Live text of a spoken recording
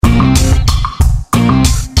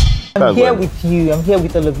I'm here with you. I'm here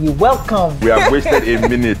with all of you. Welcome. We have wasted a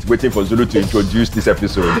minute waiting for Zulu to introduce this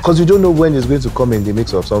episode. Because you don't know when it's going to come in the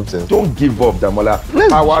mix of something. Don't give up, Damola.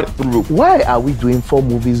 Power through. Why are we doing 4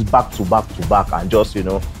 movies back to back to back and just,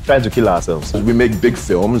 trying to kill ourselves? We make big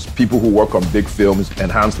films. People who work on big films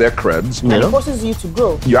enhance their creds. And it forces you to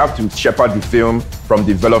grow. You have to shepherd the film from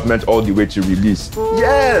development all the way to release.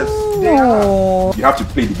 Yes, they are. You have to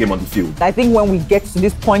play the game on the field. I think when we get to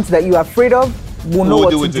this point that you're afraid of, we'll know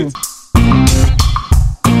what to do.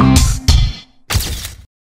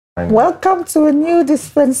 Welcome to a new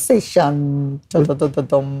dispensation.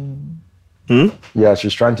 Yeah,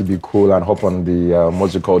 she's trying to be cool and hop on the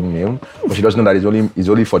what's it called name, but she doesn't know that it's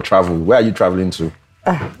only for travel. Where are you traveling to?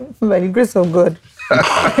 By the grace of God.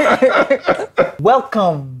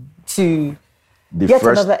 Welcome to yet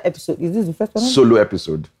another episode. Is this the first one? Solo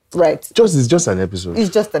episode. Right. It's just an episode. It's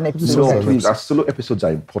just an episode. So please, our solo episodes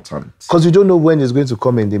are important. Because you don't know when it's going to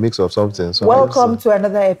come in the mix of something. So welcome to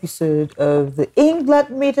another episode of the England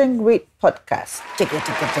Meet and Greet podcast.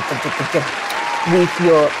 With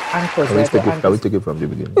your anchors. Can we take it from the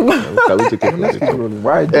beginning? Can we take it from the beginning?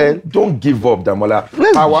 Why? Don't give up, Damola.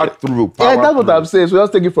 Power through. That's what I'm saying. So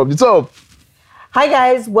let's take it from the top. Hi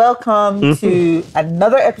guys, welcome to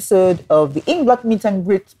another episode of the England Meet and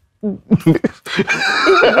Greet. Just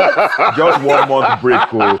 1 month break,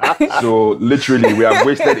 so literally we have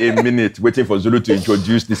wasted a minute waiting for Zulu to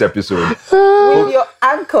introduce this episode. With your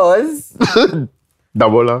anchors.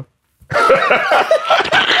 Damola.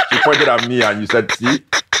 You pointed at me and you said, see?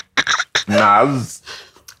 Naz.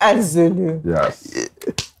 And Zulu. Yes.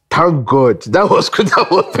 Thank God. That was good.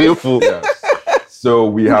 That was painful. Yes. So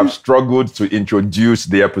we have struggled to introduce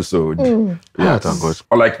the episode. Yeah, thank God.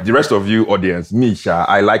 Unlike the rest of you audience, Misha,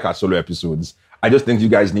 I like our solo episodes. I just think you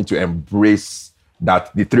guys need to embrace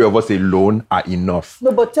that the 3 of us alone are enough.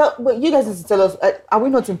 No, but you guys need to tell us, are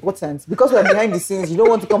we not important? Because we're behind the scenes, you don't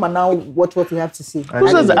want to come and now watch what we have to say.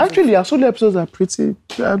 Actually, our solo episodes are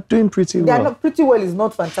doing pretty well. They are not pretty well is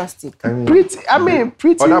not fantastic. Pretty Other well.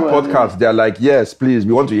 podcasts, they're like, yes, please,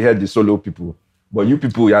 we want to hear the solo people. But you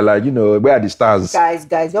people, you're like, where are the stars?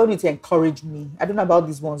 Guys, y'all need to encourage me. I don't know about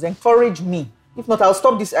these ones. Encourage me. If not, I'll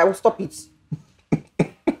stop this. I will stop it.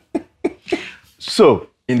 So,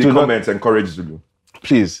 in the comments, encourage Zulu.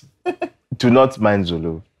 Please, do not mind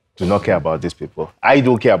Zulu. Do not care about these people. I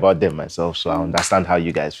don't care about them myself, so I understand how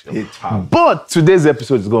you guys feel. But today's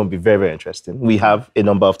episode is going to be very, very interesting. We have a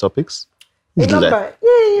number of topics. We have a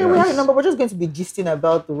number. We're just going to be gisting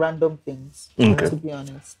about the random things, to be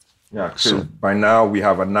honest. Yeah, so by now we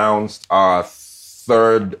have announced our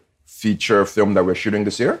 3rd feature film that we're shooting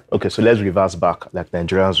this year. Okay, so let's reverse back, like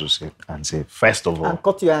Nigerians will say, and say, first of all... And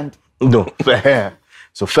cut your hand. No.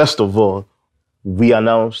 So first of all, we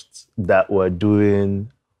announced that we're doing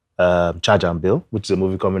Charge and Bill, which is a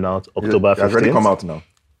movie coming out October 15th. It has already come out now.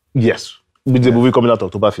 Yes. With the movie coming out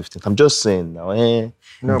October 15th. I'm just saying now. No,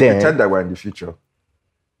 pretend that we're in the future.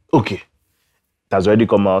 Okay. It has already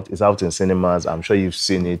come out. It's out in cinemas. I'm sure you've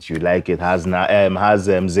seen it. You like it. Has Zainab,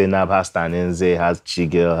 has Taninze, has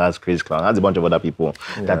Chigel, has Chris Clown, has a bunch of other people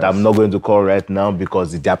that I'm not going to call right now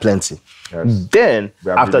because there are plenty. Yes. Then,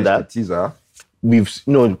 after that, teaser.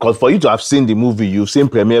 Because for you to have seen the movie, you've seen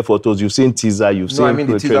premiere photos, you've seen teaser, you've seen... No, I mean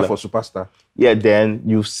the teaser for Superstar. Yeah, then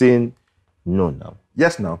you've seen... No, now.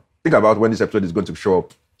 Yes, now. Think about when this episode is going to show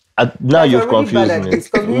up. Now you've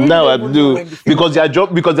confused me. Now I do. Because they are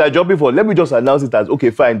jumping for... Let me just announce it as,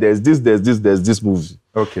 okay, fine, there's this movie.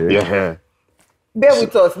 Okay. Yeah. Bear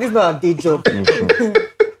with us. This is not a day job.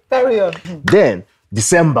 Carry on. Then,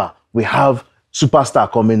 December, we have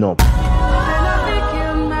Superstar coming up,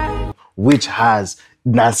 which has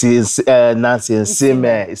Nancy and Sime.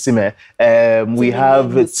 We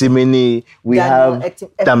have Timini. We have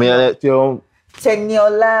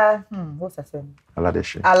Teniola. What's her name?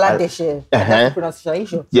 Aladeshe.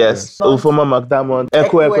 Pronunciation. Yes. Ufoma McDermott.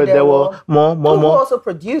 Eko Mo. Who also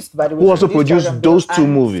produced, by the way. Who also produced those 2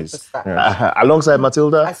 movies. Alongside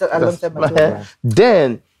Matilda. Alongside Matilda.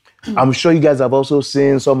 Then, I'm sure you guys have also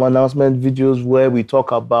seen some announcement videos where we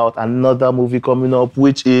talk about another movie coming up,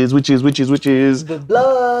 which is The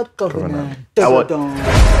Blood Covenant.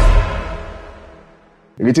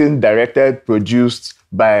 Written, directed, produced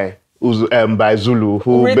by Zulu,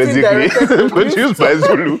 who basically produced by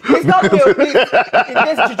Zulu. It's not me, please. In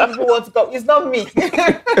case Juju people want to come, it's not me.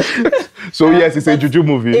 So yes, it's a Juju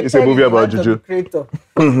movie. It's a movie about Juju.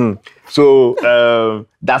 So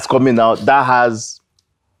that's coming out. That has...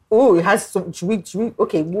 Oh, it has some... Should we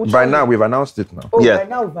okay. By now, we've announced it now. Oh, yeah. By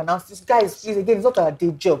now, we've announced this. Guys, please, again, it's not our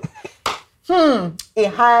day job. It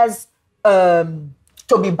has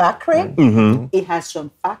Toby Bakre. It has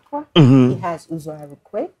Sean Fakwa. It has Uzo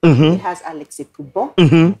Arukwe. It has Alexei Kubo.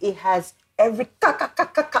 It has Eric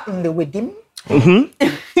Kakakakaka Nlewedim.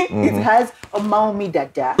 It has Omaomi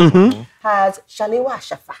Dada. Has Shalewa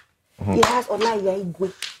Ashafa. It has Olaya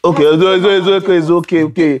Igwe. Okay, it's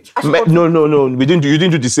okay. No. You didn't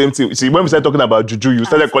do the same thing. See, when we started talking about Juju, you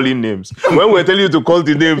started calling names. When we were telling you to call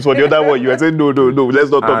the names for the other one, you were saying, no, let's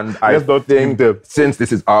not talk. And I think them. Since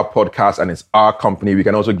this is our podcast and it's our company, we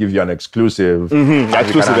can also give you an exclusive.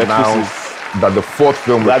 Exclusive. That the fourth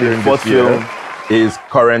film we're doing this year is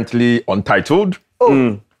currently untitled.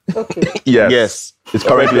 Okay. Yes. It's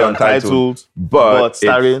currently untitled, but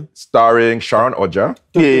starring Sharon Oja.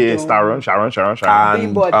 Yeah, Sharon.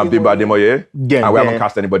 And Bimbo Ademoye. And we haven't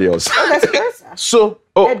cast anybody else. That's Teresa. So,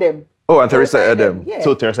 Edem. And Teresa Edem. Yeah.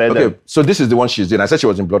 So Teresa Edem. Okay, so this is the one she's in. I said she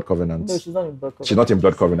was in Blood Covenant. No, she's not in Blood Covenant. She's not in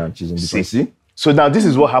Blood Covenant. She's in Decency. So now this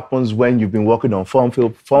is what happens when you've been working on four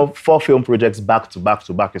film projects back to back.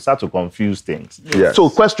 You start to confuse things. Yes. So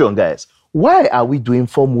question, guys. Why are we doing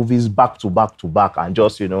 4 movies back to back and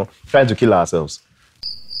just, trying to kill ourselves?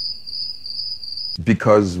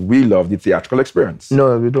 Because we love the theatrical experience.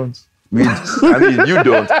 No, we don't. You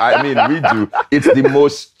don't. We do. It's the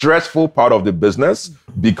most stressful part of the business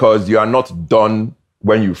because you are not done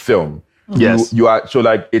when you film. Yes. You are, so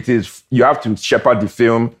like it is, you have to shepherd the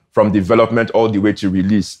film from development all the way to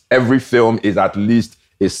release. Every film is at least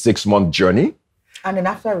a 6-month journey. And then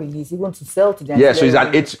after release, you want to sell to them. Yeah, so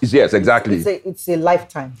yes, exactly. It's a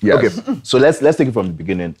lifetime. Yes. Okay, so let's take it from the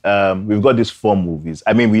beginning. We've got these 4 movies.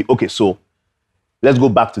 So let's go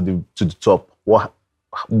back to the top.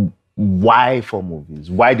 Why 4 movies?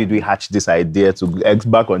 Why did we hatch this idea to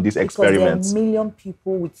back on this experiment? Because there are a million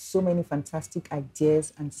people with so many fantastic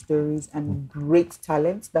ideas and stories and great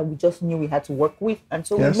talents that we just knew we had to work with. And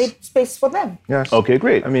so we made space for them. Yes. Okay,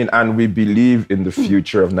 great. And we believe in the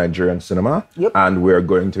future of Nigerian cinema. Yep. And we're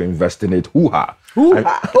going to invest in it. Hoo-ha.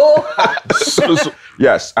 So,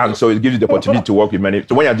 yes. And so it gives you the opportunity to work with many.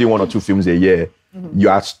 So when you're doing 1 or 2 films a year, you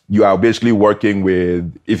are basically working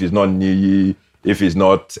with, if it's not Niyi, if it's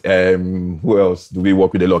not, who else do we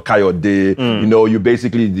work with a lot? Kayode. You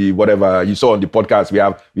basically, whatever you saw on the podcast,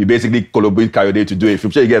 we basically collaborate Kayode to do a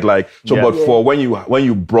film. So you get for when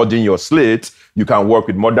you broaden your slate, you can work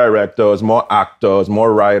with more directors, more actors,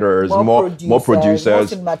 more writers, more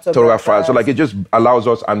producers, photographers. So it just allows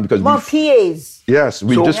us, and because more PAs. Yes,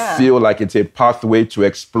 we feel like it's a pathway to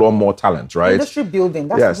explore more talent, right? Industry building.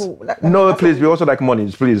 That's the whole. Please, we also like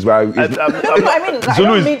money. Please, I don't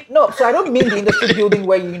mean the industry building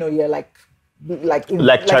where you're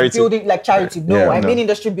charity. Building like charity. No, I mean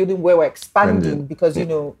industry building where we're expanding because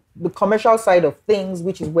the commercial side of things,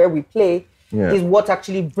 which is where we play, is what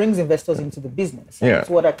actually brings investors into the business. It's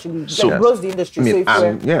what actually grows the industry.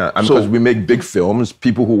 Because we make big films,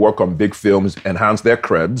 people who work on big films enhance their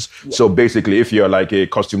creds. So basically, if you're like a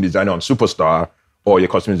costume designer on Superstar, or your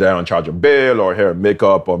costume designer on Charge of Bail, or hair and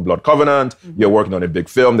makeup on Blood Covenant, you're working on a big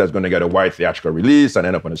film that's going to get a wide theatrical release and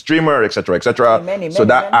end up on a streamer, etc., etc. So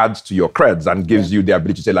that adds to your creds and gives you the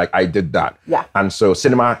ability to say, I did that. Yeah. And so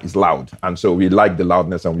cinema is loud, and so we like the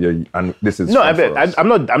loudness, and this is I'm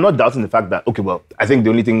not doubting the fact that I think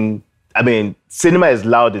the only thing. Cinema is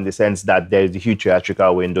loud in the sense that there's a huge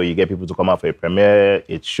theatrical window. You get people to come out for a premiere,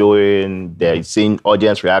 it's showing, they're seeing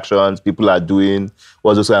audience reactions, people are doing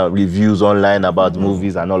reviews online about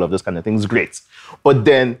movies and all of those kind of things. Great. But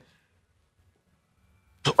then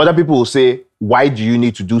other people will say, why do you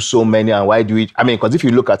need to do so many and why do we... because if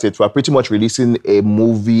you look at it, we're pretty much releasing a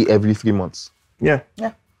movie every 3 months. Yeah.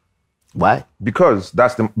 Why? Because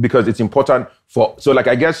it's important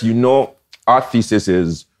I guess our thesis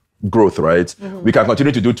is growth, right? We can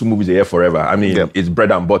continue to do 2 movies a year forever. It's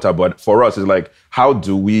bread and butter, but for us, it's how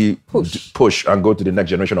do we push and go to the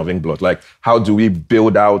next generation of Inkblot? How do we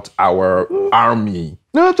build out our army?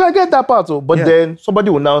 No, I get that part, but then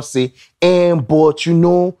somebody will now say, but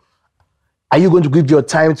are you going to give your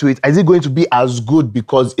time to it? Is it going to be as good?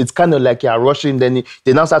 Because it's kind of like you're rushing. Then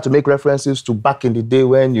they now start to make references to back in the day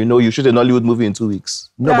when, you shoot an Hollywood movie in 2 weeks.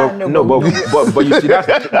 But you see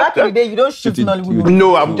that back in the day, you don't shoot an Hollywood movie.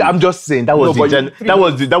 No, I'm just saying that was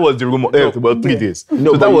the rumor. About 3 days.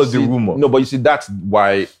 No, so that was the rumor. No, but you see, that's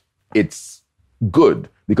why it's good,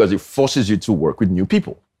 because it forces you to work with new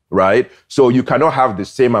people. Right? So you cannot have the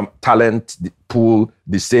same talent pool,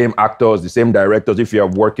 the same actors, the same directors if you're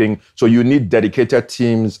working. So you need dedicated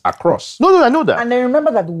teams across. No, I know that. And then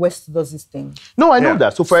remember that the West does this thing. No, I know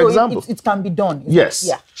that. So for example... It can be done. Yes.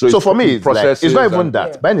 Yeah. So for me, it's not even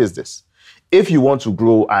that. Mine is this. If you want to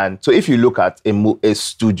grow, and so if you look at a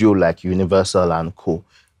studio like Universal and Co.,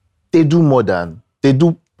 they do more than... They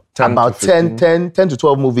do about 10 to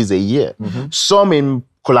 12 movies a year. Some in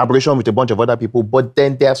collaboration with a bunch of other people, but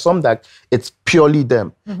then there are some that it's purely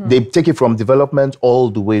them. They take it from development all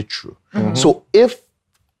the way through. So if,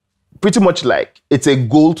 pretty much like, it's a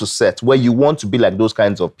goal to set where you want to be like those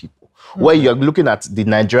kinds of people, where you're looking at the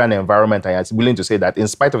Nigerian environment and you're willing to say that in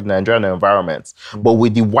spite of the Nigerian environment, but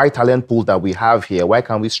with the wide talent pool that we have here, why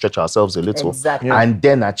can't we stretch ourselves a little and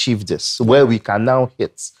then achieve this, where we can now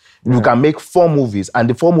hit. We can make 4 movies, and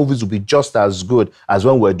the 4 movies will be just as good as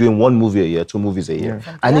when we're doing 1 movie a year, 2 movies a year.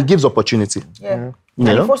 And it gives opportunity. And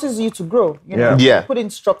it forces you to grow. You know? Put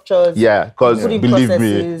in structures. Because believe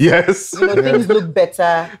me, things look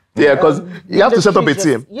better. Because you have to set up a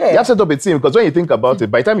team. You have to set up a team, because when you think about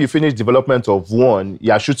it, by the time you finish development of 1,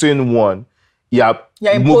 you're shooting 1, you're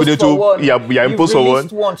moving into you're in post for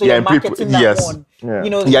 1, so you're marketing that one.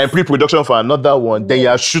 You're in pre-production for another one, then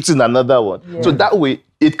you're shooting another one. So that way,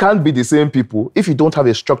 it can't be the same people if you don't have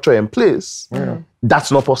a structure in place.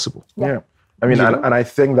 That's not possible. I mean, and I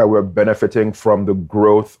think that we're benefiting from the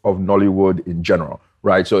growth of Nollywood in general,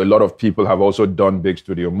 right? So a lot of people have also done big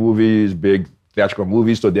studio movies, big theatrical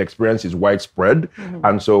movies, so the experience is widespread.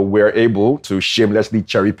 And so we're able to shamelessly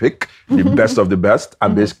cherry pick the best of the best,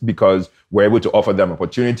 and because we're able to offer them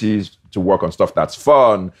opportunities to work on stuff that's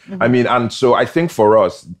fun. I mean, and so I think for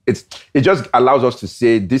us, it just allows us to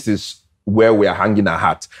say this is where we are hanging our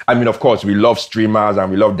hat. I mean, of course, we love streamers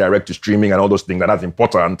and we love direct to streaming and all those things, and that's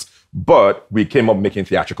important. But we came up making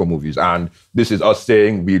theatrical movies, and this is us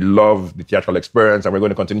saying we love the theatrical experience and we're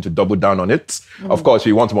going to continue to double down on it. Of course,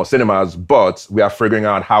 we want more cinemas, but we are figuring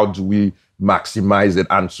out how do we maximize it.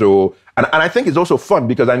 And so, and I think it's also fun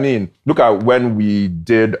because, I mean, look at when we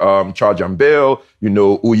did Charge and Bail, you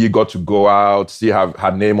know, Uyi got to go out, see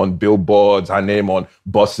her name on billboards, her name on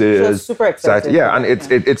buses. So super excited. And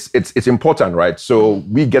it's important, right? So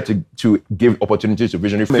we get to give opportunities to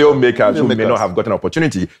visionary filmmakers who may not have gotten an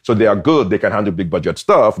opportunity. So they are good, they can handle big budget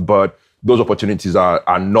stuff, but those opportunities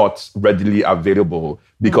are not readily available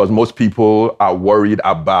because most people are worried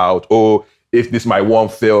about, if this is my one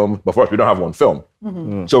film, but for us, we don't have one film.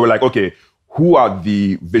 So we're like, okay, who are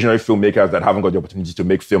the visionary filmmakers that haven't got the opportunity to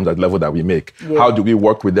make films at the level that we make? How do we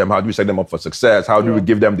work with them? How do we set them up for success? How do we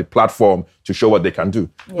give them the platform to show what they can do?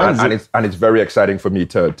 And it's very exciting for me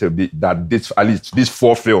to be that at least these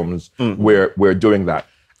 4 films, we're doing that.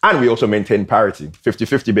 And we also maintain parity,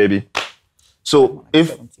 50-50, baby. So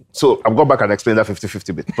I'll go back and explain that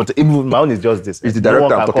 50-50 bit. But even my own is just this. It's the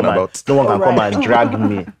director I'm talking about. No one can come and drag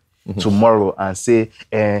me tomorrow and say,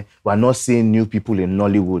 we're not seeing new people in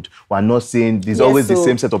Nollywood. We're not seeing, there's always the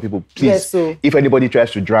same set of people. Please, if anybody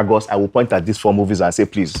tries to drag us, I will point at these 4 movies and say,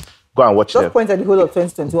 please, go and watch them. Just point at the whole of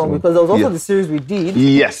 2021 because there was also the series we did.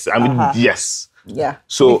 Yes, I mean, yes. Yeah.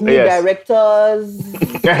 So, with new directors.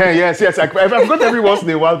 yes. I've got every once in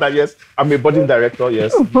a while that, yes, I'm a budding director,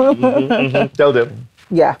 yes. Tell them.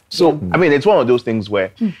 Yeah. So, I mean, it's one of those things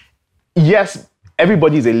where, yes,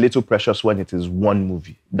 everybody is a little precious when it is one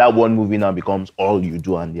movie. That one movie now becomes all you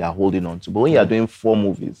do and they are holding on to. But when you are doing 4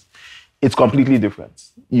 movies, it's completely different.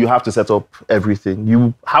 You have to set up everything.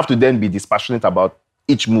 You have to then be dispassionate about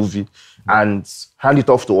each movie and hand it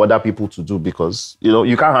off to other people to do because, you know,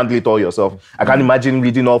 you can't handle it all yourself. I can't imagine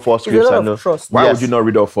reading all 4 scripts. Why would you not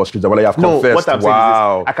read all 4 scripts? Well, you have confessed. What I'm saying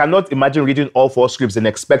is this, I cannot imagine reading all 4 scripts and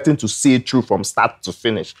expecting to see it through from start to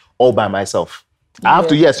finish all by myself. I have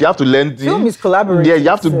to, you have to learn. Film is collaborative. Yeah, you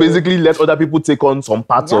have to basically let other people take on some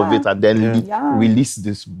parts of it and then release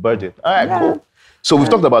this burden. All right, cool. So we've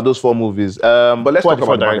talked about those 4 movies. But let's talk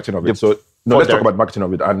about the marketing of it. Let's talk about marketing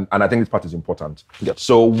of it. And I think this part is important. Yep.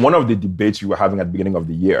 So one of the debates we were having at the beginning of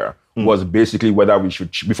the year was basically whether we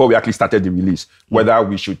should, before we actually started the release, whether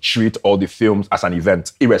we should treat all the films as an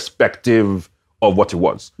event, irrespective of what it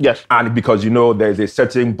was. Yes. And because, you know, there's a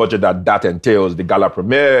certain budget that entails, the gala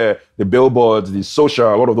premiere, the billboards, the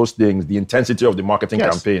social, a lot of those things, the intensity of the marketing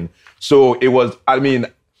campaign. So it was, I mean,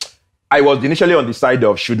 I was initially on the side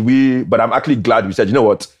of should we, but I'm actually glad we said, you know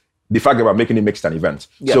what, the fact that we're making it makes it an event.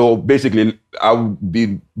 Yes. So basically, I would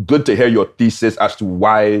be good to hear your thesis as to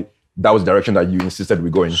why that was the direction that you insisted we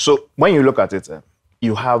go in. So when you look at it,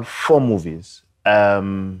 you have 4 movies.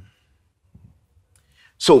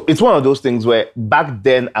 So it's one of those things where back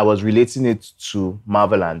then I was relating it to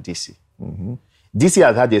Marvel and DC. DC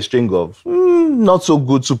has had a string of not so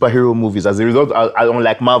good superhero movies as a result,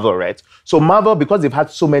 unlike Marvel, right? So Marvel, because they've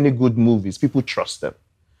had so many good movies, people trust them.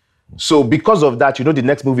 So because of that, you know the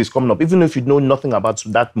next movie is coming up. Even if you know nothing about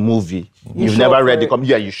that movie, you've never read the comic,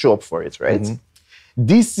 you show up for it, right?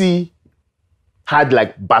 DC had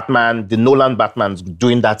like Batman, the Nolan Batmans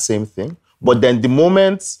doing that same thing. But then the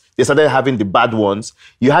moment they started having the bad ones,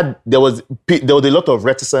 there was a lot of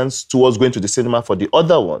reticence towards going to the cinema for the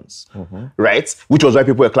other ones, right? Which was why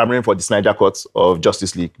people were clamoring for the Snyder Cut of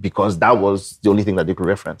Justice League, because that was the only thing that they could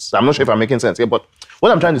reference. I'm not sure if I'm making sense here, but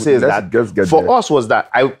what I'm trying to say is that for us was that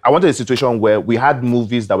I wanted a situation where we had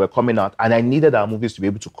movies that were coming out and I needed our movies to be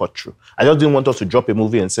able to cut through. I just didn't want us to drop a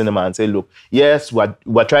movie in cinema and say, look, yes,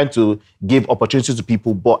 we're trying to give opportunities to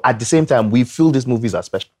people, but at the same time, we feel these movies are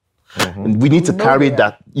special. We need to carry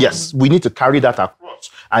that. Yes, we need to carry that across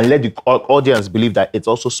and let the audience believe that it's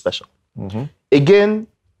also special. Again,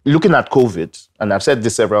 looking at COVID, and I've said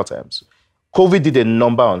this several times, COVID did a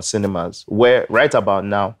number on cinemas where right about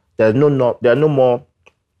now, there are no more.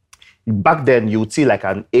 Back then, you would see like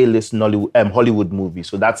an A-list Hollywood movie.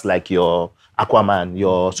 So that's like your Aquaman,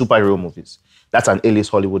 your superhero movies. That's an A-list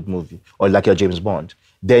Hollywood movie, or like your James Bond.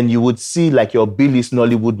 Then you would see like your B-list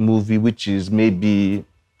Nollywood movie, which is maybe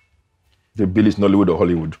the B-list Nollywood or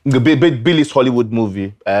Hollywood. The B-list Hollywood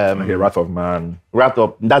movie. Okay, Wrath of Man.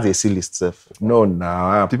 That's a C-list stuff.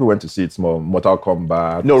 No, people went to see it more. Mortal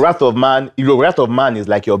Kombat. No, Wrath of Man is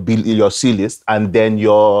like your C-list, and then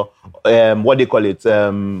your what they call it,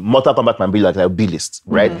 Mortal Kombat might be like a B-list,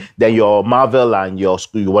 right? Then your Marvel and your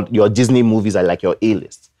Disney movies are like your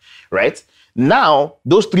A-list, right? Now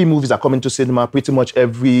those three movies are coming to cinema pretty much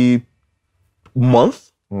every month.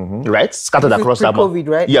 Right? Scattered across that month. Pre-COVID,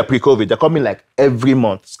 right? Yeah, pre-COVID. They're coming like every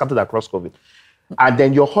month, scattered across COVID. And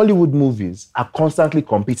then your Hollywood movies are constantly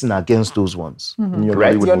competing against those ones.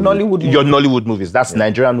 Right? Your Nollywood movies. That's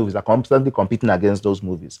Nigerian movies are constantly competing against those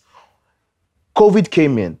movies. COVID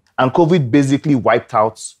came in and COVID basically wiped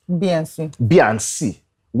out B and C.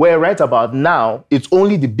 Where right about now, it's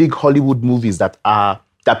only the big Hollywood movies that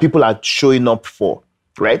people are showing up for.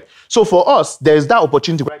 Right? So for us, there's that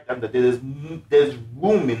opportunity right now that there's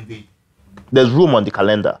room on the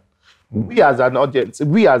calendar. We as an audience,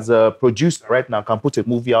 we as a producer right now can put a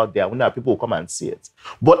movie out there when people will come and see it.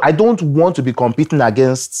 But I don't want to be competing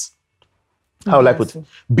against,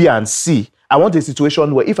 B and C. I want a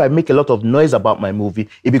situation where if I make a lot of noise about my movie,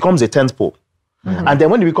 it becomes a tentpole. And then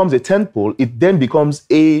when it becomes a tentpole, it then becomes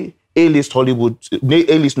A-list Hollywood,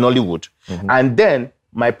 A-list Nollywood. And then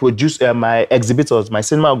my producer, my exhibitors, my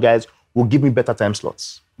cinema guys will give me better time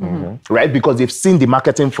slots, right? Because they've seen the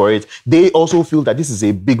marketing for it. They also feel that this is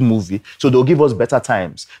a big movie, so they'll give us better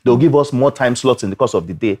times. They'll give us more time slots in the course of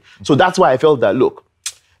the day. So that's why I felt that, look,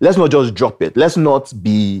 let's not just drop it. Let's not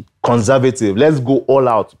be conservative. Let's go all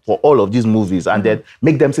out for all of these movies and then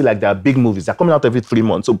make them seem like they're big movies. They're coming out every 3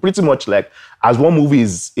 months. So pretty much like as one movie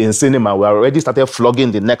is in cinema, we already started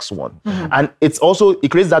flogging the next one. And it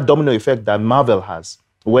creates that domino effect that Marvel has,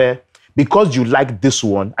 where because you like this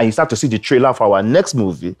one and you start to see the trailer for our next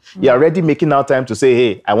movie, you're already making out time to say,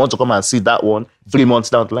 hey, I want to come and see that one 3 months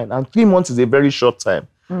down the line. And 3 months is a very short time.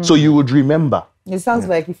 So you would rememmer. It sounds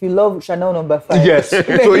like if you love Chanel No. 5. Yes. So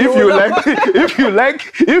if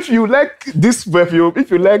you like this perfume, if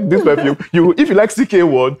you like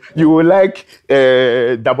CK1, you will like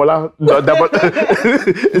Dabola. No, but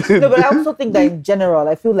I also think that in general,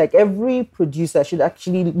 I feel like every producer should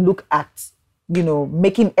actually look at,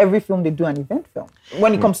 making every film they do an event film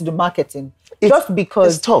when it comes to the marketing. Just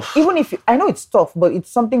because it's tough. Even if I know it's tough, but it's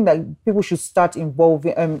something that people should start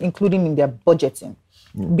involving, including in their budgeting,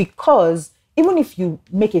 because even if you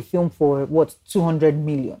make a film for 200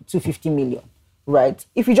 million, 250 million, right?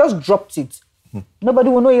 If you just dropped it, nobody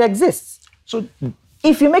will know it exists. So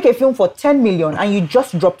if you make a film for 10 million and you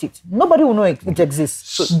just dropped it, nobody will know it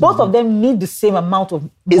exists. So both of them need the same amount of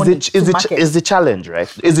money to market. Is the challenge,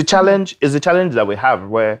 right? Is the challenge that we have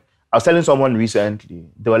where I was telling someone recently,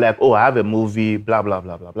 they were like, oh, I have a movie, blah, blah,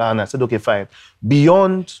 blah, blah, blah. And I said, okay, fine.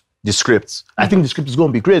 Beyond the script, I think the script is going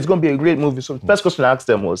to be great. It's going to be a great movie. So the first question I asked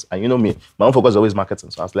them was, and you know me, my own focus is always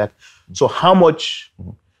marketing. So I was like, so how much,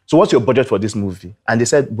 so what's your budget for this movie? And they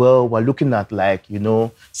said, well, we're looking at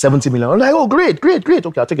 70 million. I'm like, oh, great.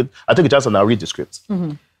 Okay, I'll take a chance and I'll read the script.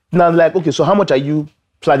 Now I'm like, okay, so how much are you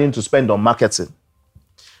planning to spend on marketing?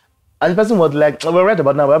 And the person was like, well, right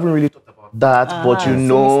about now, we haven't really talked about that, but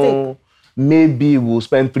maybe we'll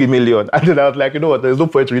spend 3 million. And then I was like, you know what, there's no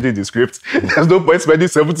point reading the script. There's no point spending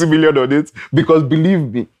 70 million on it, because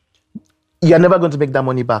believe me, you're never going to make that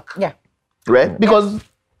money back. Yeah. Right? Because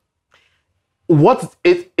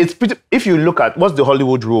it's pretty, if you look at what's the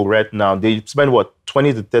Hollywood rule right now, they spend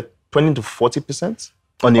 20 to 40%?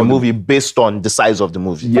 on a movie based on the size of the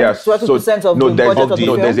movie. Yes. 20% of the budget of the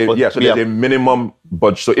film? There's a minimum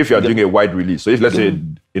budget. So if you're doing a wide release, so if let's say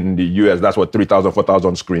in the US, that's what 3,000,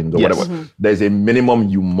 4,000 screens or whatever, there's a minimum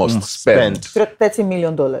you must spend. $30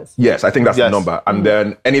 million. Yes, I think that's the number. And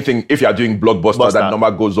then anything, if you're doing blockbusters, that number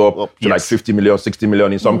goes up to like 50 million, 60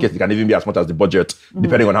 million. In some cases, it can even be as much as the budget,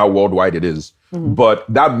 depending on how worldwide it is. But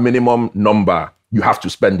that minimum number, you have to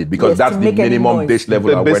spend it because that's the minimum base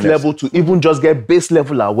level awareness. Base level to even just get base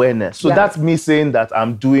level awareness. So that's me saying that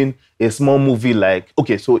I'm doing a small movie like,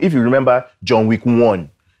 okay, so if you remember John Wick 1,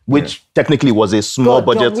 which technically was a small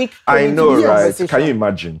budget. I know, right? Can you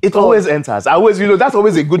imagine? It always enters. I always, that's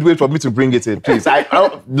always a good way for me to bring it in, please.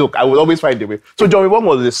 Look, I will always find a way. So John Wick 1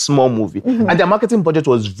 was a small movie and their marketing budget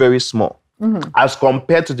was very small as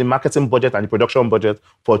compared to the marketing budget and the production budget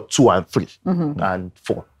for 2 and 3 and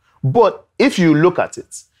 4. But if you look at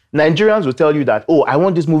it, Nigerians will tell you that, oh, I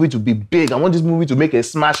want this movie to be big. I want this movie to make a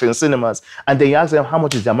smash in cinemas. And then you ask them how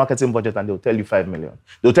much is their marketing budget and they'll tell you 5 million.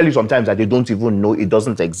 They'll tell you sometimes that they don't even know it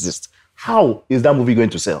doesn't exist. How is that movie going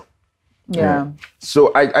to sell? Yeah.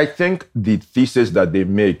 So I think the thesis that they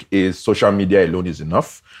make is social media alone is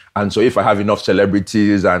enough. And so if I have enough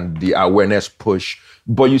celebrities and the awareness push,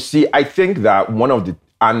 but you see, I think that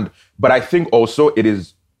but I think also it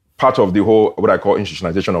is part of the whole, what I call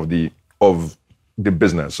institutionalization of the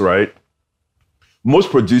business, right?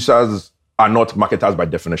 Most producers are not marketers by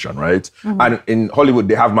definition, right? And in Hollywood,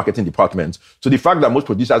 they have marketing departments. So the fact that most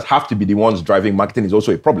producers have to be the ones driving marketing is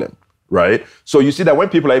also a problem, right? So you see that when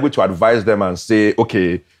people are able to advise them and say,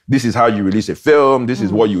 okay, this is how you release a film, this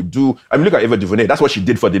is what you do. I mean, look at Ava DuVernay. That's what she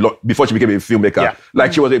did before she became a filmmaker. Yeah.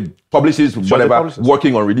 Like she was a publicist,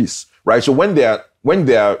 working on release, right? So when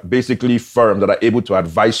they are basically firms that are able to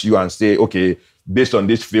advise you and say, okay, based on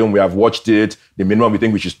this film, we have watched it, the minimum we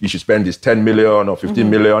think you should spend is 10 million or 15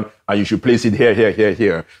 million, and you should place it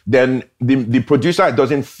here. Then the producer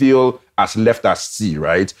doesn't feel as left at sea,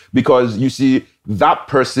 right? Because you see, that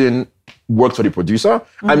person works for the producer.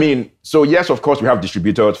 I mean, so yes, of course, we have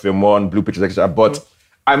distributors, Film One, Blue Pictures, etc. But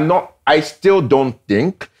I still don't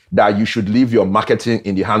think that you should leave your marketing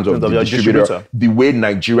in the hands of the distributor. The way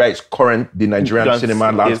Nigeria is the Nigerian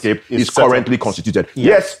cinema landscape is currently constituted.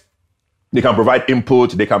 Yes, they can provide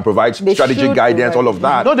input, they can provide strategic guidance, all of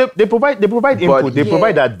that. No, they provide input, they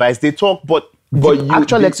provide advice, they talk, but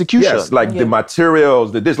actual execution. Yes, like the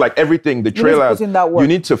materials, like everything, the trailers. You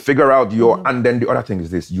need to figure out and then the other thing is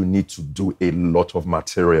this, you need to do a lot of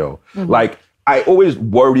material. Like, I always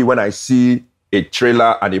worry when I see a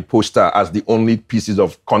trailer and a poster as the only pieces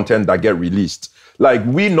of content that get released. Like,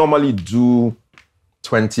 we normally do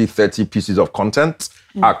 20, 30 pieces of content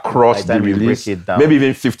across the release. Maybe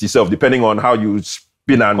even 50 depending on how you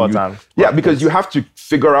spin and because you have to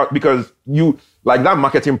figure out, because that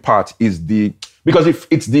marketing part is because if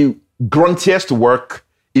it's the gruntiest work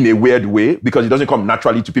in a weird way, because it doesn't come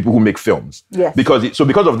naturally to people who make films. Yes.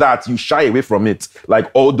 Because of that, you shy away from it. Like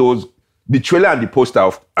all those, the trailer and the poster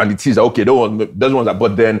and the teaser, okay, those ones are,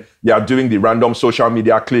 but then you are doing the random social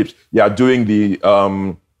media clips, you are doing the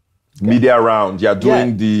media round, you are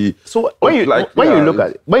doing the. So when you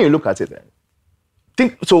look at it,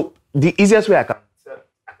 then so the easiest way I can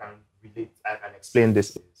relate, I can explain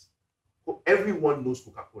this is, everyone knows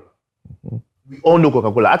Coca-Cola. We all know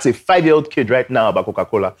Coca-Cola. Ask a 5-year-old kid right now about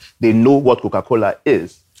Coca-Cola. They know what Coca-Cola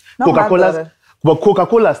is. But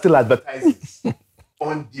Coca-Cola still advertises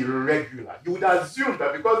on the regular. You would assume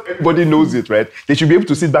that because everybody knows it, right? They should be able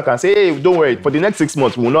to sit back and say, hey, don't worry, for the next 6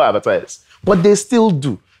 months, we will not advertise. But they still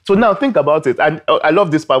do. So now think about it. And I love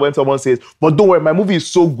this part when someone says, but don't worry, my movie is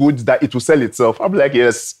so good that it will sell itself. I'm like,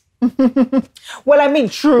 yes. Well, I mean,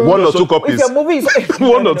 true. One or two copies. If your movie is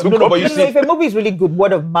if a movie is really good,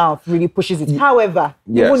 word of mouth really pushes it. However,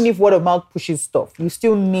 even if word of mouth pushes stuff, you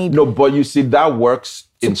still need. No, but you see, that works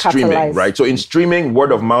in streaming, right? So in streaming,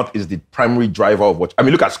 word of mouth is the primary driver of what. I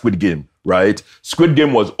mean, look at Squid Game, right? Squid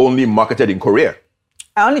Game was only marketed in Korea.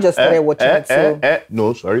 I only just started watching it.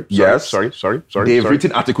 No, sorry. Sorry. They've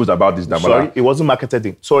written articles about this. Sorry, it wasn't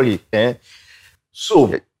marketed. Sorry.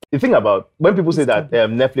 So. The thing about when people say that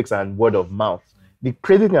Netflix and word of mouth, the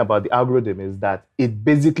crazy thing about the algorithm is that it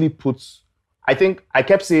basically puts. I think I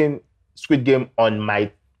kept seeing Squid Game on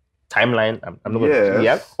my timeline. I'm not going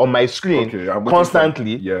to on my screen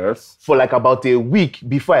constantly. For like about a week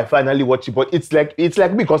before I finally watch it. But it's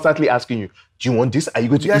like me constantly asking you, do you want this? Are you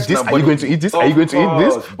going to eat this? Are you going to eat this? Are you going to eat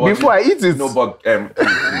this? Before I eat it. No, but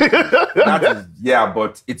that is,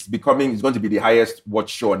 but it's going to be the highest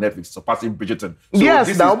watch show on Netflix, surpassing Bridgerton.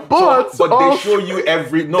 So but they show you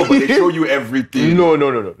they show you everything. No.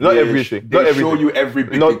 Not everything. They show you every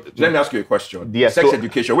big thing. Let me ask you a question. Yes. Sex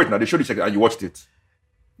education. Wait, now they showed you sex and you watched it.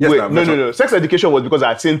 Yes, Wait, no. Sex Education was because I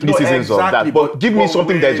had seen 3 seasons of that. But give me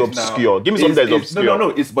something that is obscure. Give me something that is obscure.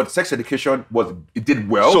 No. But Sex Education it did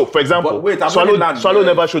well. So, for example, Swallow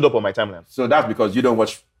never showed up on my timeline. So that's because you don't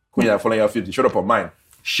watch Queen and Falling Your Feet. It showed up on mine.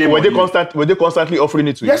 Were they constantly offering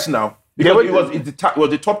it to you? Yes, now. Because it was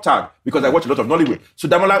the top tag because I watch a lot of Nollywood. So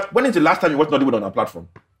Damola, when is the last time you watched Nollywood on our platform?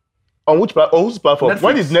 On whose platform? Netflix.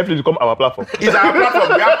 When did Netflix become our platform? It's our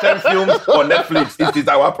platform. We have 10 films on Netflix. It is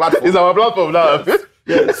our platform. It's our platform now.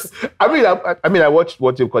 Yes. I mean, I watched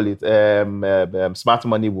what you call it, Smart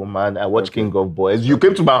Money Woman. I watched King of Boys. You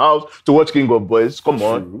came to my house to watch King of Boys. Come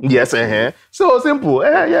on. Yes, So simple.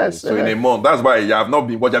 Yes. So in a month, that's why you have not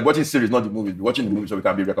been watching series, not the movies. Be watching the movies so we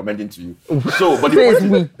can be recommending to you. So, but Who's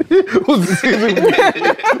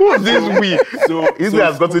this we? This guy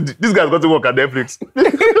has got to work at Netflix.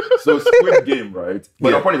 So Squid Game, right?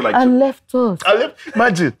 But the point is like I left us.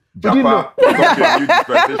 Imagine. Japa, welcome to a new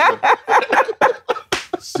dispensation.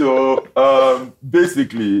 So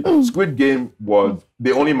basically, Squid Game was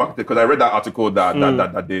the only market because I read that article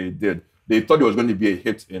that they did. They thought it was going to be a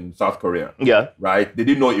hit in South Korea. Yeah. Right? They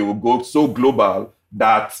didn't know it would go so global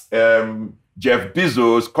that Jeff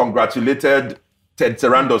Bezos congratulated Ted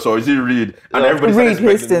Sarandos, or is it Reed? And everybody Reed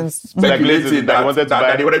Hastings speculating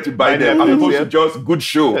that they wanted to buy them, as opposed to just good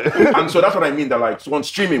show. And so that's what I mean. That like, so on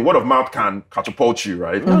streaming, word of mouth can catapult you,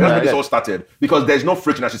 right? That's when this all started because there's no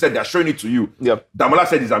friction. As you said, they're showing it to you. Yep. Damola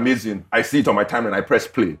said it's amazing. I see it on my timeline. I press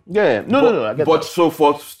play. Yeah. No. I get but that. so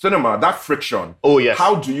for cinema, that friction. Oh yes.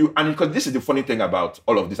 How do you? And because this is the funny thing about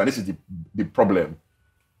all of this, and this is the problem.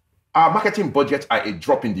 Our marketing budgets are a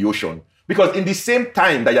drop in the ocean because in the same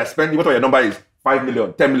time that you're spending, whatever your number is. 5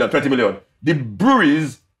 million, 10 million, 20 million. The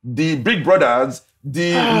breweries, the big brothers,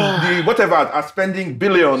 the whatever are spending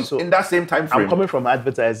billions in that same time frame. I'm coming from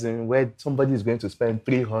advertising where somebody is going to spend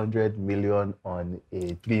 300 million on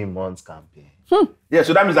a 3-month campaign. Yeah,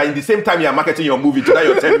 so that means that in the same time you're marketing your movie to that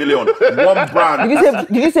your 10 million, one brand.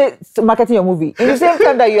 Did you say marketing your movie? In the same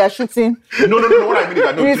time that you are shooting? No. What I mean is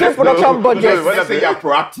that You say production budget. When I say you're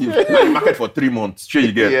proactive, and you market for 3 months, sure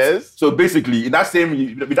you get. Yes. So basically, in that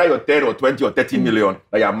same, without your 10 or 20 or 30 million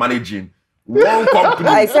that you're managing, one company.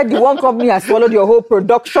 I said the one company has swallowed your whole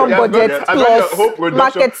production budget plus your whole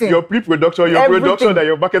production, marketing. your pre-production, your production, and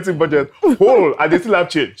your marketing budget whole, and they still have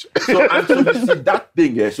change. So you see that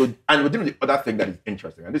thing, yeah. So and within the other thing that is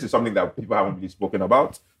interesting, and this is something that people haven't really spoken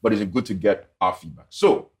about, but it's good to get our feedback.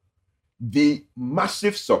 So the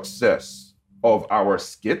massive success of our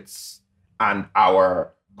skits and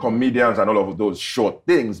our comedians and all of those short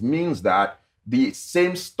things means that the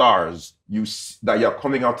same stars that you're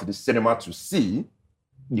coming out to the cinema to see,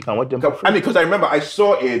 you can watch them. I mean, because I remember I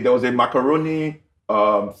saw there was a macaroni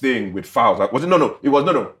thing with Fowls. Was it? No. It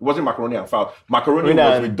wasn't macaroni and Fowls. Macaroni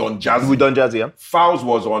was with Don Jazzy. With Don Jazzy, yeah. Fowls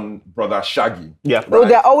was on Brother Shaggy. Yeah. Right? Oh,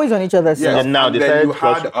 they're always on each other's. Yes. And now and then you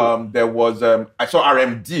had there was I saw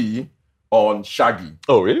RMD on Shaggy.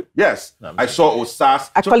 Oh, really? Yes. I saw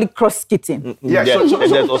Osas. Actually, cross-skitting. Yeah. And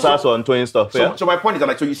there's Osas on Twin stuff. Yeah. So my point is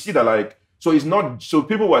that so you see that so it's not, so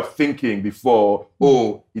people were thinking before,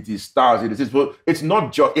 it is stars, it is this, but it's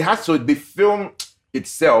not just, it has to, the film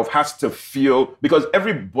itself has to feel, because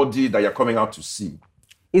everybody that you're coming out to see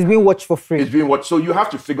is being watched for free. It's being watched. So you have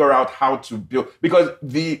to figure out how to build, because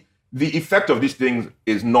the effect of these things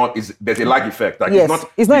there's a lag effect. Like yes,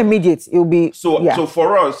 it's not immediate. It will be, So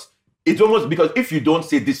for us, it's almost, because if you don't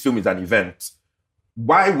say this film is an event,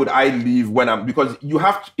 why would I leave because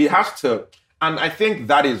it has to, and I think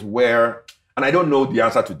that is where, and I don't know the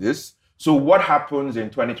answer to this. So what happens in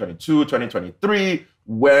 2022, 2023,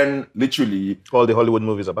 when literally all the Hollywood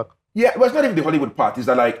movies are back? Yeah, well, it's not even the Hollywood part. It's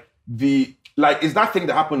that is that thing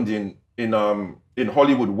that happened in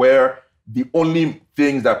Hollywood where the only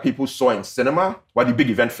things that people saw in cinema were the big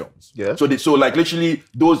event films. Yeah. So literally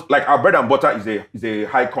those, like, our bread and butter is a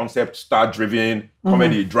high concept, star-driven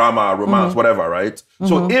comedy, drama, romance, whatever, right?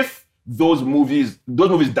 So if those movies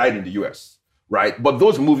died in the US, right? But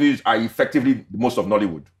those movies are effectively most of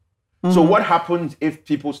Nollywood. So what happens if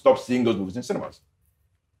people stop seeing those movies in cinemas?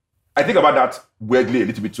 I think about that weirdly a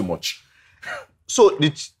little bit too much. So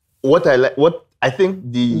what I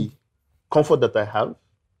think the comfort that I have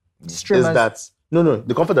Streamers. is that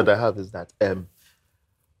the comfort that I have is that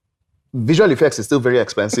visual effects is still very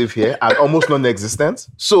expensive here and almost non-existent.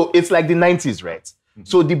 So it's like the 90s, right?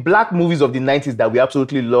 So the black movies of the 90s that we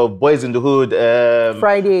absolutely love, Boys in the Hood,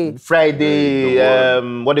 Friday,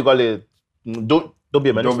 what do you call it? Don't be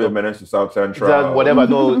a menace. Don't be a menace to South Central. Whatever,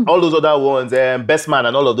 no, all those other ones, Best Man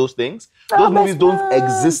and all of those things. Those movies don't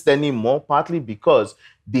exist anymore, partly because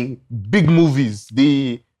the big movies,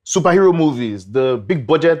 the superhero movies, the big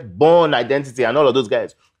budget Bourne Identity and all of those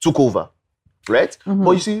guys took over. right?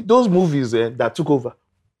 But you see, those movies that took over,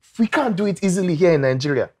 we can't do it easily here in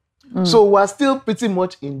Nigeria. So we're still pretty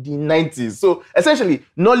much in the 90s. So essentially,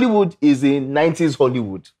 Nollywood is in 90s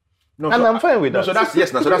Hollywood. No, and I'm fine with that. So that's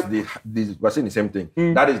we're saying the same thing.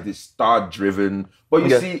 That is the star-driven. But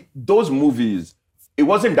you see, those movies, it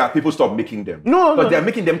wasn't that people stopped making them. No, they're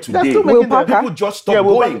making them today. They're still making them. People just stopped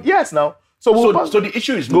going. Yes, now. So the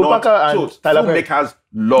issue is not. So filmmakers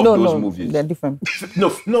love those movies. They're different.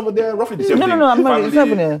 No, but they're roughly the same thing. No, I'm not. It's not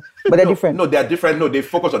gonna, but they're different. No, they're different. No, they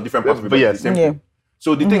focus on different parts of it. But yes. Same thing.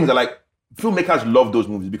 So the things are like, filmmakers love those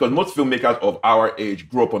movies because most filmmakers of our age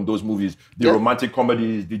grew up on those movies, the romantic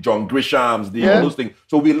comedies, the John Grishams, all those things.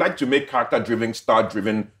 So we like to make character-driven,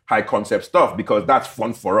 star-driven, high-concept stuff because that's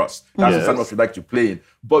fun for us. That's the standard we like to play in.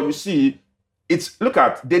 But you see, these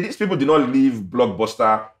people did not leave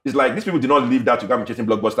Blockbuster. It's like these people did not leave that to come chasing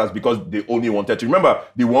blockbusters because they only wanted to. Remember,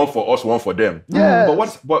 the one for us, one for them.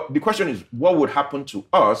 Yes. But the question is, what would happen to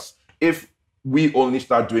us if we only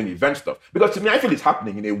start doing event stuff? Because to me, I feel it's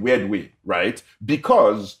happening in a weird way, right?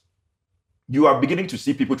 Because you are beginning to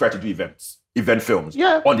see people try to do event films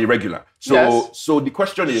on the regular. So the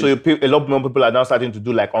question is... So a lot more people are now starting to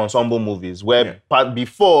do like ensemble movies where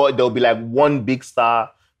before there'll be like one big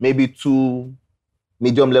star, maybe two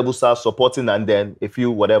medium level stars supporting and then a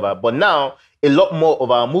few whatever. But now a lot more of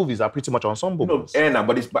our movies are pretty much ensemble movies.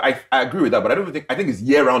 But I agree with that. But I think it's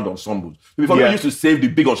year-round ensembles. Before we used to save the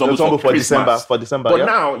big ensembles for Christmas. For December. But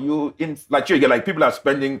now people are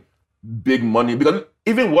spending big money because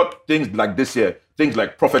even what things like this year, things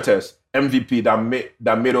like Prophetess, MVP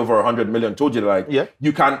that made over 100 million, told you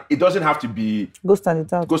you can. It doesn't have to be Go Stand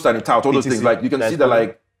It Out. All those things. Like you can see that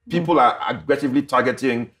like people are aggressively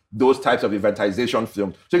targeting those types of eventization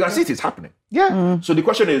films. So you can see it is happening. So the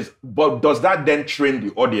question is, but does that then train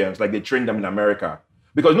the audience like they train them in America?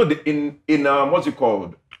 Because in what's it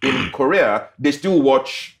called? In Korea, they still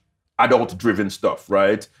watch adult-driven stuff,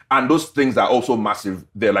 right? And those things are also massive.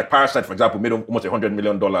 They're like Parasite, for example, made almost $100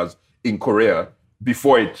 million in Korea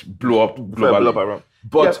before it blew up globally.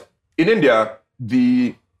 But in India,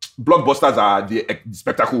 the blockbusters are the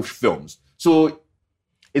spectacle films. So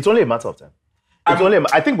it's only a matter of time. I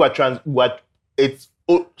think it's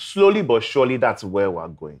slowly but surely that's where we're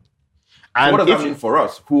going. And what does that mean for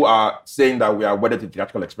us who are saying that we are wedded to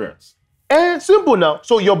theatrical experience? Simple now.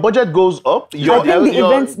 So your budget goes up. I think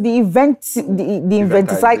the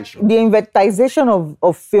eventization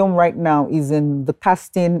of film right now is in the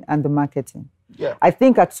casting and the marketing. Yeah. I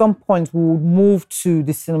think at some point we will move to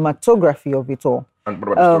the cinematography of it all. And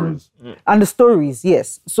what about the stories? And the stories,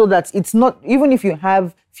 yes. So that it's not, even if you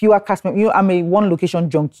have fewer cast members, I'm a one location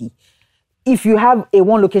junkie. If you have a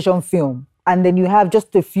one location film and then you have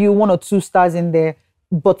just one or two stars in there,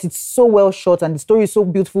 but it's so well shot and the story is so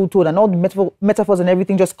beautiful told and all the metaphors and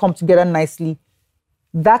everything just come together nicely,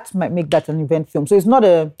 that might make that an event film. So it's not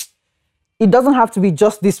it doesn't have to be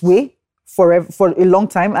just this way for a long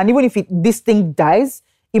time. And even if this thing dies,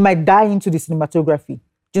 it might die into the cinematography.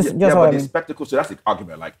 But the spectacle, so that's the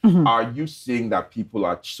argument. Like, are you seeing that people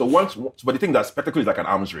are... But the thing that spectacle is like an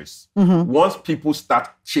arms race. Once people start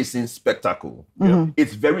chasing spectacle,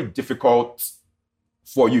 it's very difficult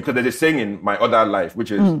for you, because there's a saying in my other life,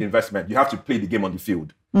 which is investment. You have to play the game on the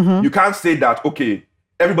field. You can't say that, okay,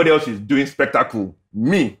 everybody else is doing spectacle.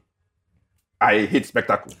 Me, I hate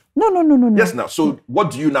spectacle. No. Yes, now. So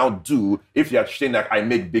what do you now do if you're saying that I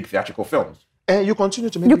make big theatrical films? You continue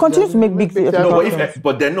to make big theatrical films.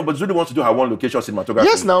 But Zudu wants to do her one location cinematography.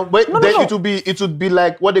 Yes, now, but it would be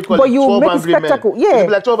like what they call but 12 Angry Men. It would be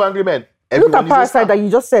like 12 Angry Men. Look at Parasite that you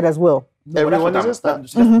just said as well. Everyone is a star.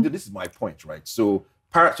 This is my point, right? So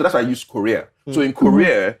that's why I use Korea. So in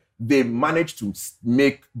Korea, they managed to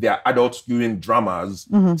make their adult skewing dramas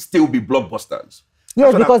still be blockbusters.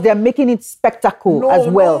 Yes, because they're making it spectacle as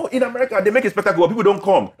well. No, in America, they make it spectacle, but people don't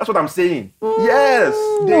come. That's what I'm saying. Yes,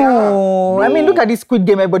 they are. No. I mean, look at this Squid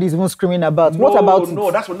Game everybody's even screaming about. What about it? No,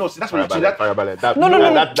 that's what That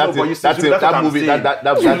movie. Let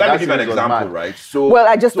me give an example, right? So, well,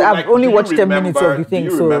 I've only watched 10 minutes of the thing.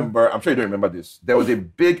 Do you remember? I'm sure you don't remember this. There was a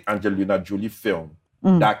big Angelina Jolie film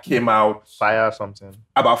that came out. Fire something.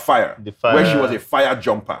 About fire. Where she was a fire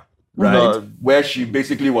jumper. Right, where she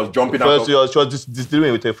basically was jumping out. She was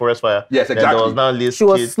dealing with a forest fire. Yes, exactly. She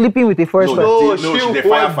was sleeping with a forest fire. No, she was dealing with a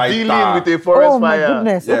forest fire. Oh my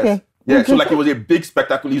goodness! Yes. Okay. Yeah, so like it was a big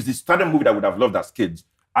spectacle. It's the standard movie that I would have loved as kids.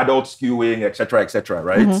 Adult skewing, etc.,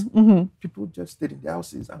 right? People just stayed in their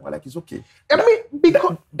houses and were like, it's okay. I mean,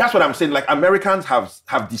 because that's what I'm saying. Like Americans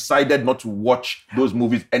have decided not to watch those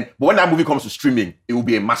movies, but when that movie comes to streaming, it will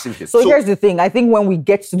be a massive hit. So here's the thing. I think when we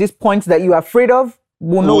get to this point that you're afraid of,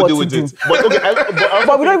 we'll know what to do. But okay,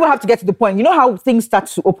 but we don't even have to get to the point. You know how things start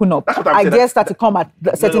to open up. Ideas start to come at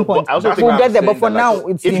a certain point. We'll get there, but for now,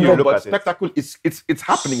 it's if you look at spectacle. It's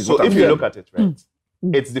happening. So if you look at it, right,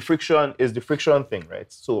 it's the friction thing,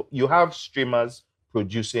 right? So you have streamers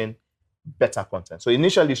producing better content. So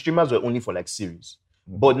initially, streamers were only for like series,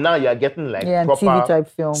 but now you're getting like proper TV type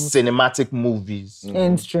films, cinematic movies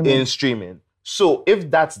in streaming. So if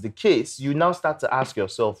that's the case, you now start to ask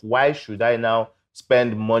yourself, why should I now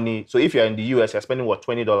spend money? So if you're in the US, you're spending what,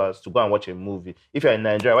 $20 to go and watch a movie. If you're in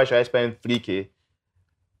Nigeria, why should I spend $3,000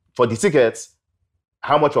 for the tickets?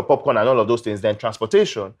 How much for popcorn and all of those things? Then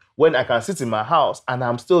transportation, when I can sit in my house and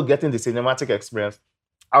I'm still getting the cinematic experience,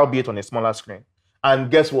 albeit on a smaller screen.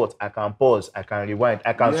 And guess what? I can pause, I can rewind,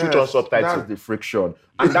 I can switch on subtitles. That's the friction.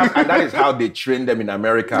 And that is how they train them in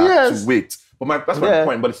America to wait. But that's my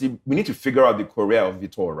point. But see, we need to figure out the Korea of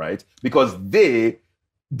it all, right? Because they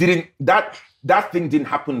didn't, that thing didn't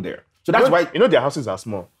happen there. So that's why... You know, their houses are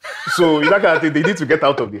small. So that kind of thing, they need to get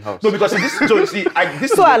out of the house. No, because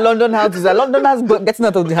So are London houses. Are Londoners getting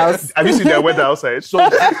out of the house? Have you seen their weather outside? So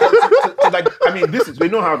like, I mean, this is, you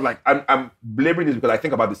know how, like, I'm belaboring this because I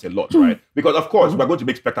think about this a lot, right? Because, of course, we're going to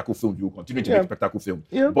make spectacle films. We will continue to make spectacle films.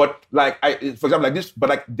 Yeah. But, like, for example, like this, but,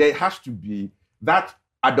 like, there has to be that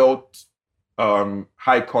adult,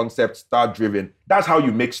 high concept, star-driven. That's how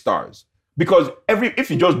you make stars. Because if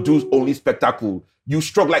you just do only spectacle, you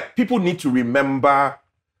struggle. Like, people need to remember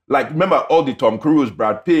all the Tom Cruise,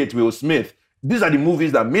 Brad Pitt, Will Smith. These are the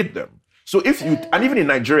movies that made them. So and even in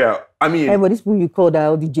Nigeria, I mean... Hey, but this movie called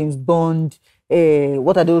the James Bond,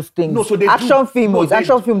 what are those things? No, so they action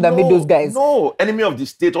film that made those guys. No, Enemy of the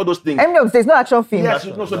State, all those things. Enemy of the State is not action film. Yes,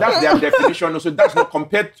 no, so that's their definition. So that's not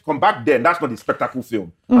from back then, that's not the spectacle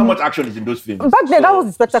film. How much action is in those films? Back then, that was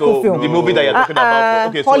the spectacle film. The movie that you're talking about.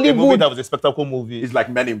 Okay, Hollywood. So a movie that was a spectacle movie. It's like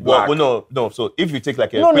Men in Black. Well, no. So if you take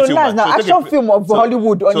like a Pretty Woman. No, action film of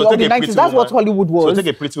Hollywood of the 90s. That's what Hollywood was. So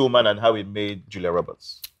take a Pretty Woman and how it made Julia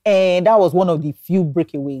Roberts. And that was one of the few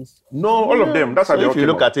breakaways. No, all of them. That's how they if you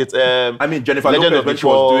look at it, I mean, Jennifer Lopez, when she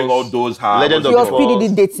was doing all those Legend of She was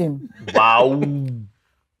PDD dating. Wow.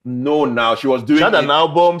 No, now she was doing. She had an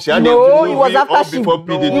album. She had it was after before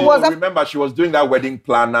PDD. It was remember, she was doing that Wedding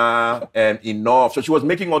Planner and Enough. So she was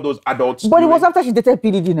making all those adults. But it was after she dated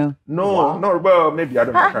PDD now. No, well, maybe I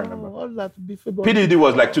don't know. I can't remember. PDD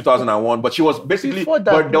was like 2001, but she was basically. But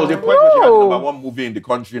there was a point where she had the #1 movie in the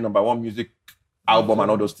country, #1 music album, and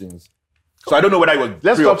all those things. So I don't know whether it was.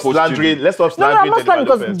 Let's stop slandering. Let's stop slandering. No, I'm not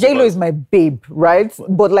slandering because J-Lo is my babe, right?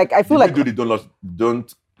 But like, I feel like do the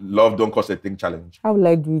don't cost a thing challenge. How will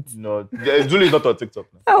I do it? No, Julie is not on TikTok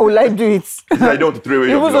now. How will I do it? I don't throw away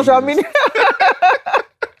even social media.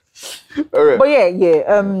 All right. But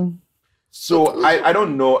yeah. So I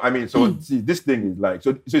don't know. I mean, so see, this thing is like,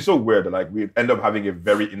 so it's so weird that like we end up having a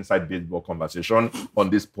very inside baseball conversation on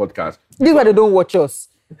this podcast. This is why they don't watch us.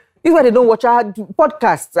 This is why they don't watch our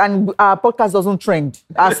podcasts, and our podcast doesn't trend.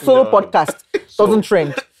 Our solo podcast doesn't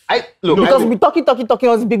trend. Because we talking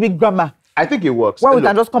all this big grammar. I think it works. When we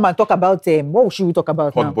can just come and talk about what should we talk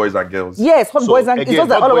about now? Hot boys and girls. Yes, hot boys and girls. It's just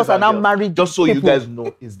that all of us are now married. Just so you guys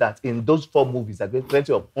know, is that in those 4 movies, there's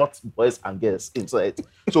plenty of hot boys and girls inside.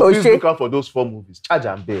 So please look out for those 4 movies. Charge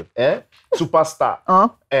and Babe, Superstar,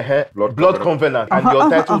 Blood Covenant, and the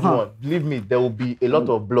Untitled One. Believe me, there will be a lot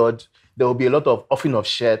of blood. There will be a lot of offing of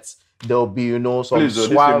shirts. There will be, some Please, these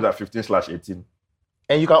films are 15/18.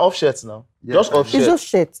 And you can off shirts now. Yeah, just off shirts. It's just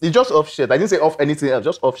shirts. It's just off shirts. I didn't say off anything else,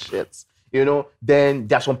 just off shirts. Then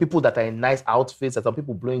there are some people that are in nice outfits. There's some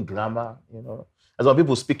people blowing grammar, There's some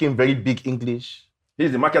people speaking very big English.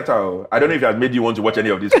 He's the marketer. I don't know if he has made you want to watch any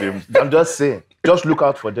of these films. I'm just saying, just look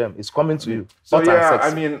out for them. It's coming to you. So yeah,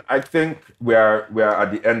 I mean, I think we're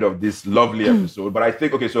at the end of this lovely episode. But I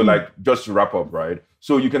think, okay, so like just to wrap up, right?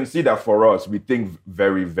 So you can see that for us, we think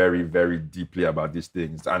very, very, very deeply about these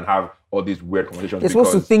things and have all these weird conversations. You're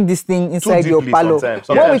supposed to think this thing inside your palo.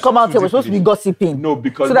 When we come out here, we're supposed to be gossiping. No,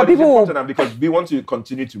 because so that people because we want to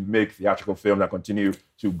continue to make theatrical films and continue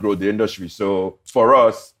to grow the industry. So for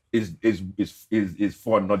us, is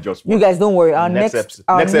fun, not just one. You guys don't worry. Our next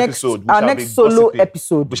solo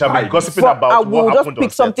episode, we shall be gossiping about. I will just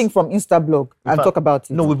pick something from Instablog and talk about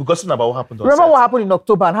it. No, we'll be gossiping about what happened. Remember what happened in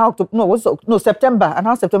October and how September and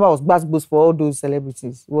how September was bad for all those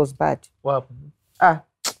celebrities. It was bad. What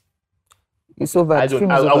happened? It's over. I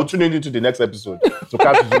will tune into the next episode. So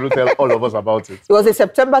Cash will tell all of us about it. It was a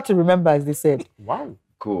September to remember, as they said. Wow.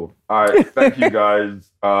 Cool. All right. Thank you,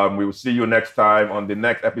 guys. We will see you next time on the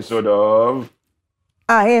next episode of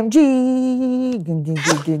IMG.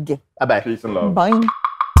 Bye-bye. Peace and love. Bye.